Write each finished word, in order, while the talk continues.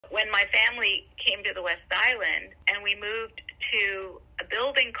when my family came to the West Island and we moved to a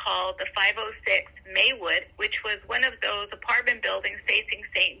building called the 506 Maywood, which was one of those apartment buildings facing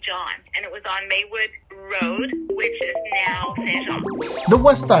St. John. And it was on Maywood Road, which is now St. John. The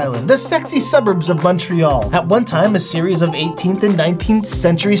West Island, the sexy suburbs of Montreal. At one time, a series of 18th and 19th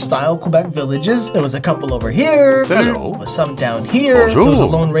century style Quebec villages. There was a couple over here. Hello. There was some down here. Bonjour. There was a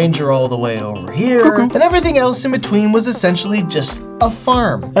Lone Ranger all the way over here. Coucou. And everything else in between was essentially just a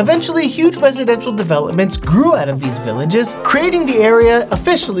farm. Eventually, huge residential developments grew out of these villages, creating the area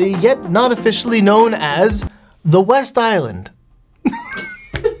officially, yet not officially known as the West Island.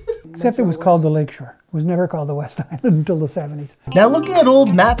 Except it was called the Lakeshore. It was never called the West Island until the 70s. Now, looking at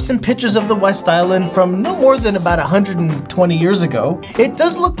old maps and pictures of the West Island from no more than about 120 years ago, it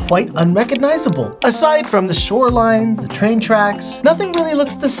does look quite unrecognizable. Aside from the shoreline, the train tracks, nothing really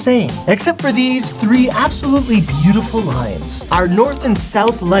looks the same, except for these three absolutely beautiful lines. Our north and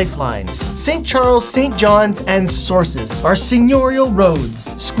south lifelines, St. Charles, St. John's, and Sources, are seigneurial roads,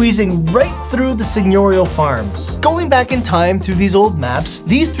 squeezing right through the seigneurial farms. Going back in time through these old maps,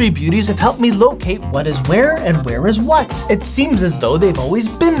 these three beauties have helped me locate what is where and where is what. It seems as though they've always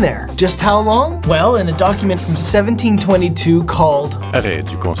been there. Just how long? Well, in a document from 1722 called Arrêt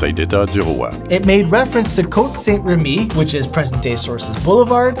du Conseil d'État du Roi. it made reference to Côte Saint-Remy, which is present-day Sources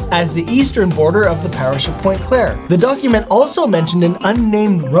Boulevard, as the eastern border of the parish of Pointe Claire. The document also mentioned an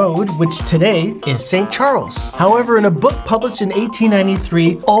unnamed road, which today is St. Charles. However, in a book published in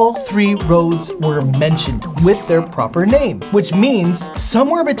 1893, all three roads were mentioned with their proper name, which means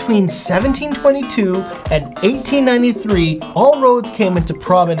somewhere between 1722 and 1893, all roads came into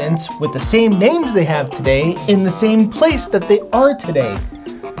prominence with the same names they have today in the same place that they are today.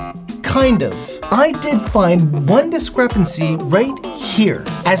 Kind of. I did find one discrepancy right here.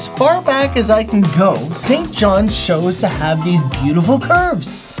 As far back as I can go, St. John's shows to have these beautiful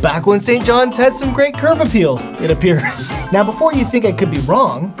curves. Back when St. John's had some great curve appeal, it appears. Now, before you think I could be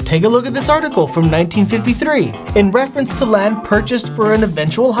wrong, take a look at this article from 1953 in reference to land purchased for an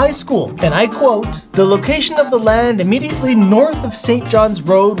eventual high school. And I quote, "The location of the land immediately north of St. John's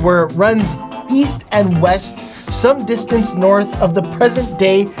Road, where it runs east and west, some distance north of the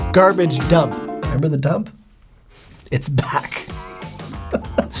present-day garbage dump." Remember the dump? It's back.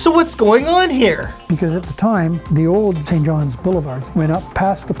 So what's going on here? Because at the time, the old St. John's Boulevards went up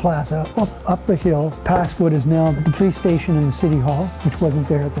past the plaza, up the hill, past what is now the police station and the city hall, which wasn't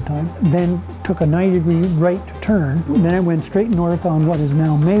there at the time, then took a 90-degree right turn, then it went straight north on what is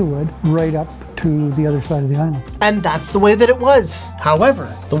now Maywood, right up to the other side of the island. And that's the way that it was.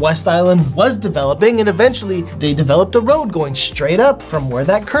 However, the West Island was developing, and eventually they developed a road going straight up from where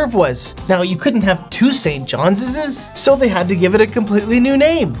that curve was. Now, you couldn't have two St. John's', so they had to give it a completely new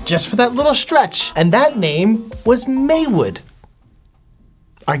name, just for that little stretch. And that name was Maywood.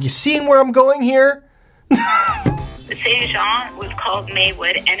 Are you seeing where I'm going here? St. Jean was called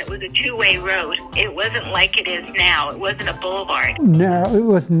Maywood, and it was a two-way road. It wasn't like it is now. It wasn't a boulevard. Narrow, it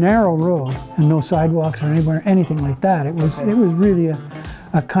was narrow road and no sidewalks or anywhere, anything like that. It was really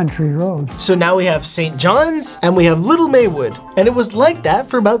a country road. So now we have St. John's and we have Little Maywood. And it was like that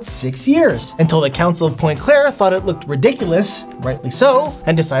for about 6 years, until the Council of Pointe Claire thought it looked ridiculous, rightly so,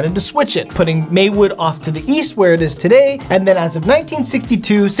 and decided to switch it, putting Maywood off to the east where it is today. And then as of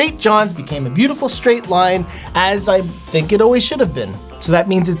 1962, St. John's became a beautiful straight line, as I think it always should have been. So that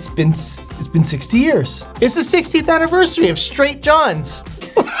means it's been 60 years. It's the 60th anniversary of Straight John's.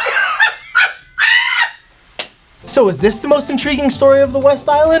 So is this the most intriguing story of the West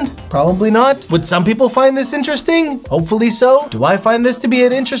Island? Probably not. Would some people find this interesting? Hopefully so. Do I find this to be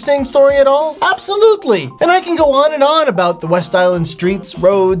an interesting story at all? Absolutely. And I can go on and on about the West Island streets,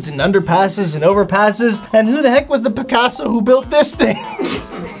 roads, and underpasses and overpasses, and who the heck was the Picasso who built this thing?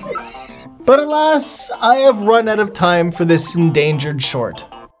 But alas, I have run out of time for this endangered short.